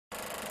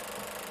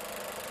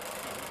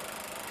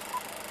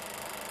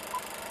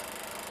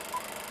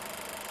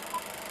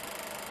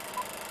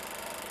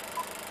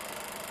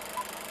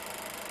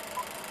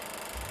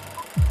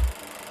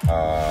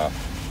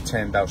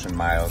10,000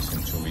 miles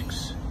in 2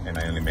 weeks, and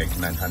I only make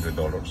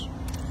 $900.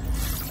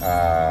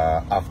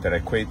 After I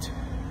quit,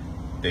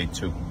 they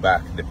took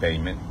back the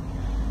payment,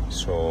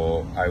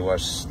 so I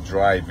was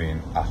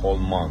driving a whole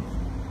month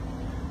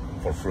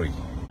for free.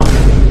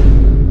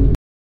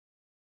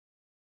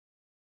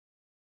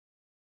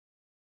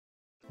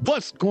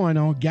 What's going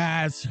on,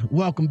 guys?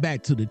 Welcome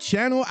back to the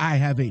channel. I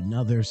have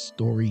another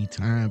story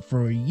time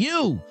for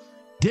you.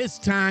 This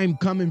time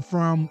coming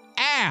from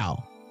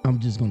Al. I'm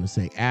just going to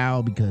say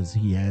Al because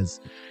he has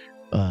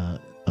a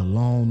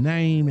long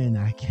name and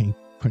I can't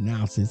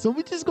pronounce it. So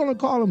we're just going to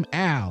call him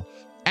Al.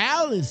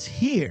 Al is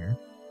here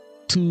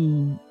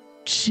to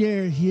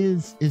share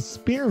his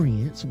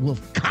experience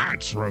with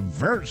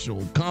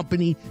controversial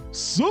company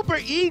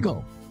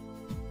SuperEgo.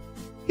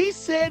 He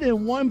said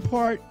in one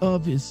part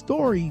of his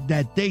story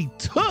that they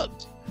took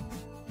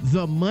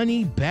the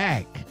money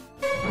back.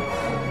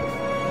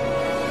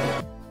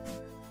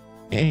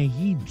 And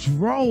he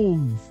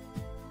drove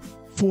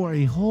for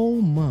a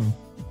whole month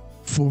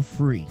for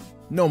free.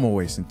 No more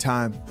wasting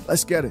time.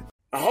 Let's get it.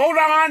 Hold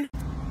on.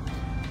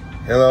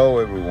 Hello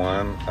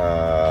everyone.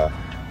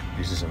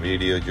 This is a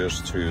video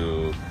just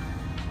to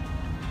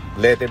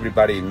let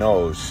everybody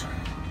knows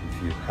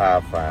if you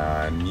have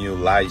a new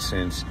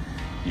license,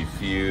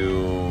 if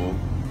you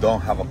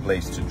don't have a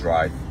place to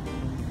drive,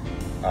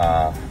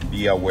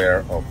 be aware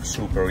of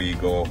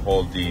SuperEgo,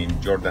 Holding,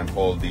 Jordan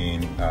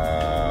Holding.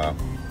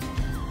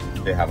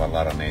 They have a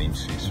lot of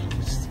names.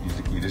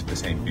 It is the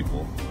same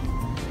people.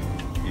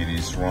 It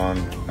is run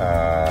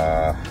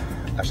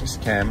as a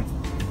scam.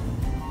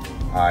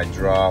 I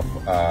drove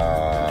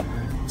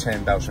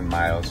 10,000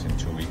 miles in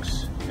 2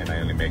 weeks, and I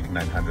only make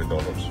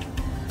 $900.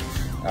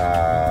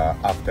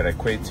 After I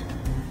quit,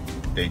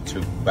 they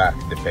took back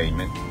the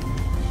payment.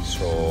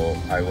 So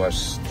I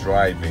was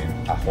driving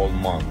a whole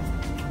month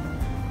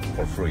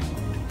for free.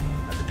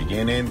 At the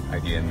beginning, I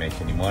didn't make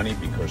any money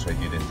because I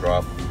didn't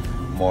drop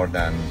more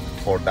than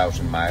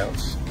 4,000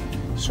 miles.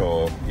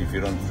 So if you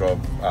don't drop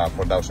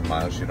 4,000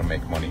 miles, you don't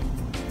make money.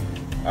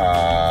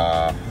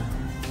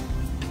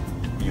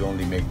 You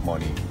only make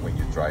money when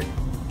you drive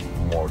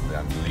more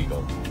than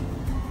legal.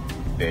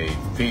 They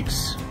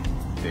fix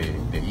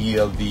the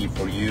ELD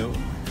for you,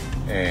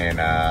 and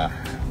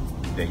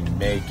they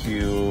make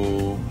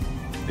you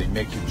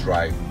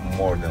drive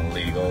more than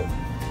legal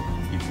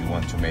if you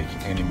want to make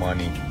any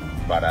money.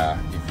 But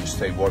if you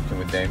stay working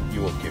with them,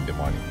 you will keep the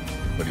money.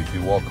 But if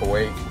you walk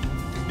away,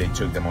 they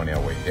took the money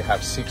away. They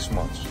have 6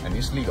 months, and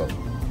it's legal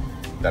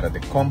that the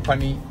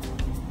company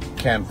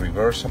can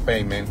reverse a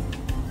payment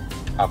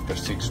after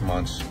 6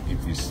 months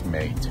if it's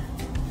made.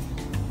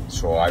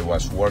 So I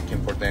was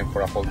working for them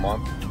for a whole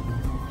month,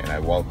 and I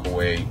walk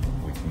away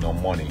with no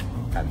money,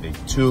 and they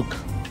took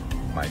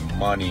my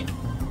money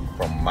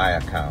from my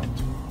account.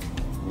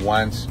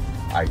 Once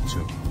I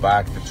took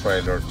back the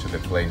trailer to the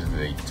place that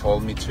they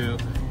told me to,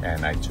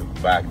 and I took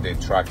back the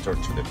tractor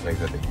to the place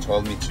that they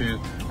told me to.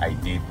 I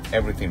did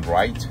everything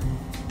right,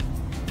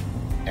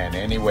 and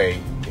anyway,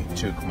 they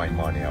took my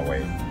money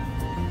away.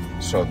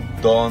 So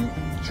don't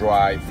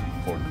drive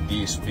for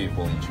these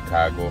people in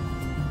Chicago.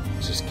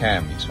 It's a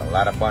scam. It's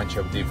a bunch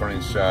of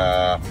different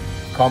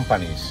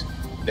companies.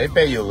 They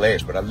pay you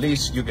less, but at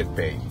least you get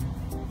paid.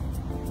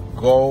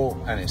 Go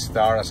and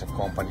start as a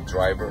company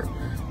driver.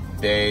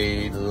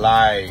 They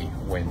lie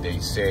when they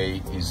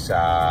say it's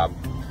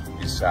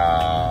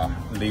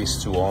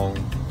lease to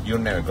own. You're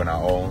never gonna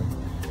own.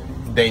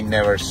 They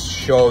never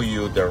show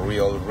you the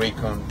real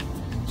recon,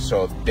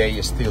 so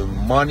they steal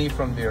money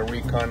from their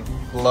recon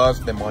plus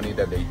the money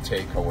that they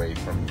take away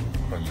from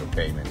your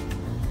payment,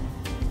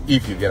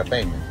 if you get a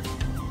payment.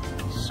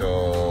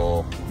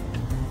 So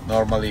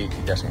normally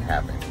it doesn't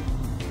happen.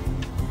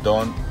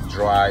 Don't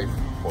drive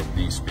for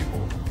these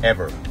people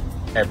ever.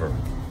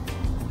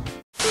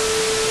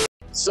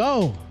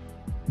 So,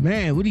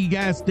 man, what do you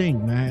guys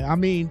think, man? I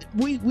mean,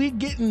 we're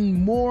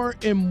getting more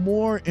and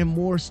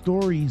more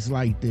stories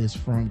like this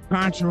from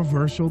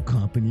controversial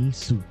company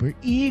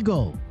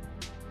SuperEgo.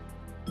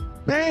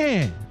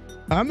 Man,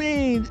 I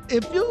mean,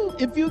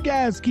 if you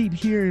guys keep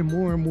hearing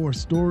more and more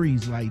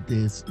stories like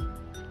this,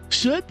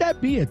 should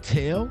that be a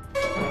tale?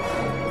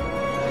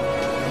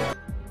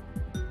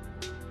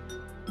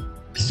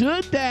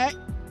 Should that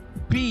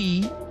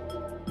be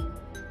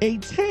a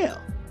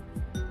tale?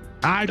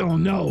 I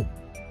don't know.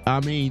 I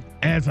mean,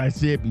 as I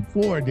said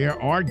before, there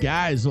are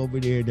guys over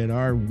there that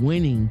are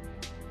winning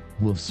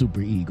with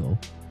SuperEgo,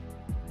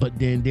 but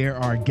then there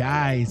are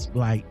guys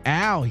like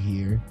Al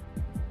here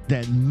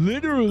that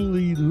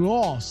literally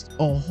lost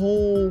a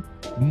whole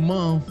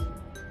month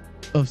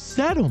of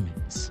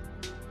settlements.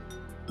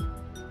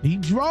 He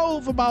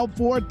drove about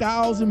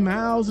 4,000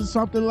 miles or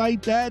something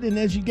like that, and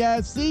as you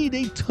guys see,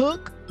 they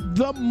took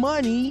the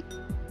money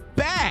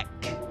back.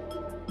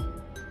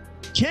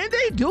 Can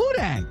they do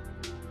that?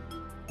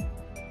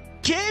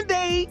 Can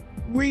they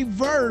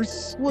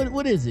reverse,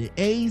 what is it,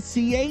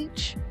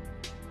 ACH?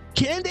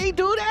 Can they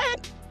do that?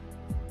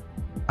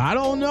 I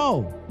don't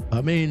know.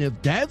 I mean, if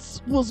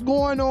that's what's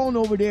going on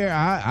over there,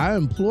 I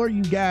implore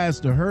you guys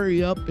to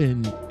hurry up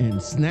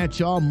and snatch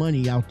y'all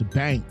money out the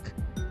bank.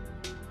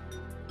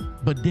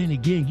 But then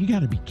again, you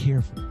got to be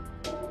careful.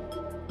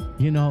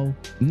 You know,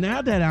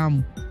 now that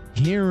I'm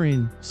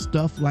hearing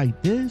stuff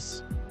like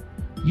this,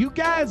 you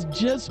guys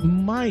just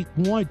might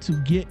want to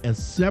get a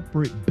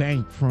separate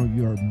bank from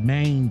your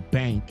main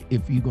bank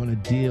if you're going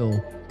to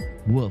deal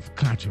with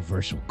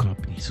controversial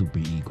company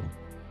SuperEgo.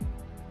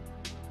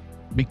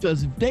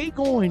 Because if they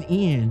going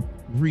in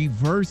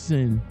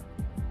reversing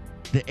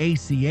the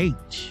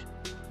ACH,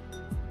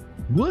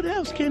 what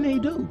else can they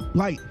do?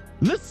 Like,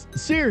 let's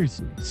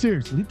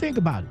seriously think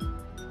about it.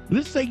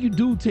 Let's say you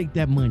do take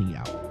that money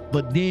out,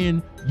 but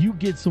then you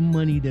get some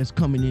money that's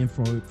coming in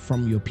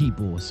from your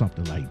people or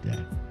something like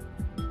that.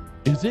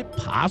 Is it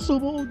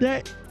possible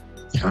that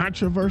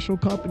controversial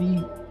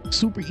company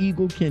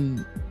SuperEgo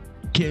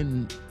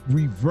can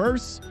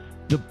reverse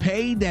the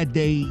pay that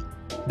they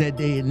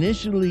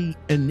initially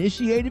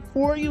initiated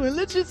for you? And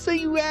let's just say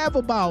you have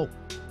about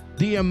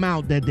the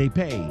amount that they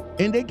paid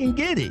and they can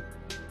get it,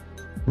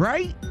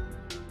 right?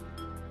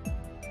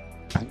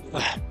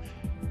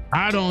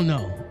 I don't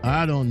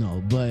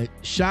know, but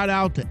shout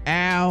out to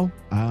Al.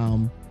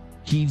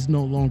 He's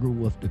no longer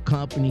with the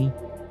company.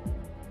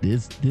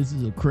 This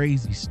is a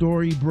crazy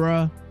story,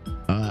 bruh.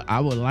 I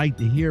would like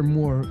to hear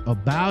more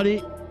about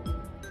it.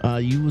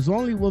 You was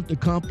only with the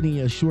company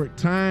a short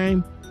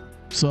time.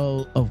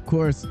 So, of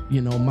course,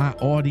 you know, my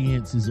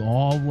audience is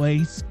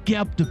always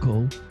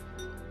skeptical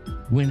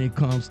when it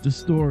comes to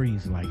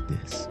stories like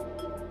this.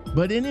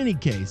 But in any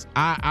case,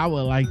 I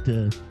would like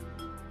to,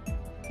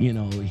 you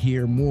know,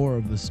 hear more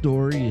of the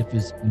story. If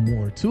it's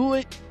more to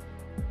it,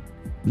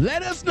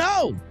 let us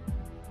know.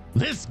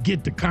 Let's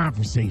get the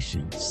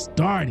conversation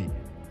started.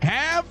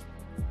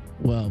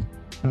 Well,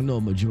 I know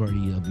a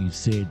majority of you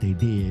said they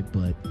did,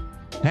 but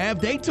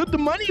have they took the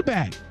money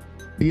back?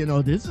 You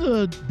know, this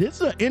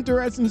is an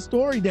interesting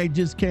story that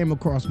just came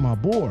across my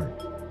board.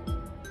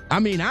 I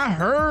mean, I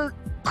heard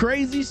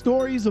crazy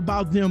stories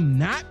about them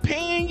not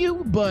paying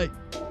you, but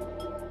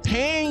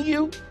paying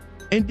you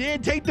and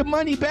then take the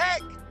money back.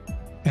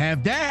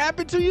 Have that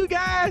happened to you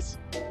guys?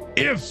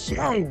 If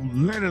so,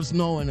 let us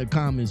know in the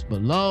comments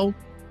below.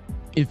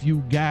 If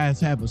you guys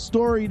have a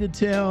story to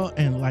tell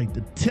and like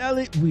to tell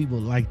it, we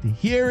would like to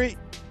hear it.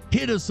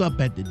 Hit us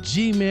up at the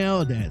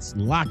Gmail. That's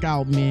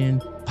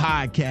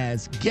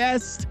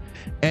lockoutmenpodcastguest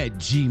at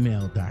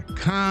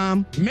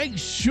gmail.com. Make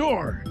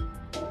sure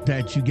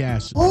that you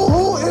guys...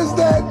 Who is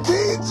that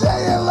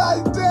DJing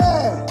like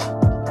that?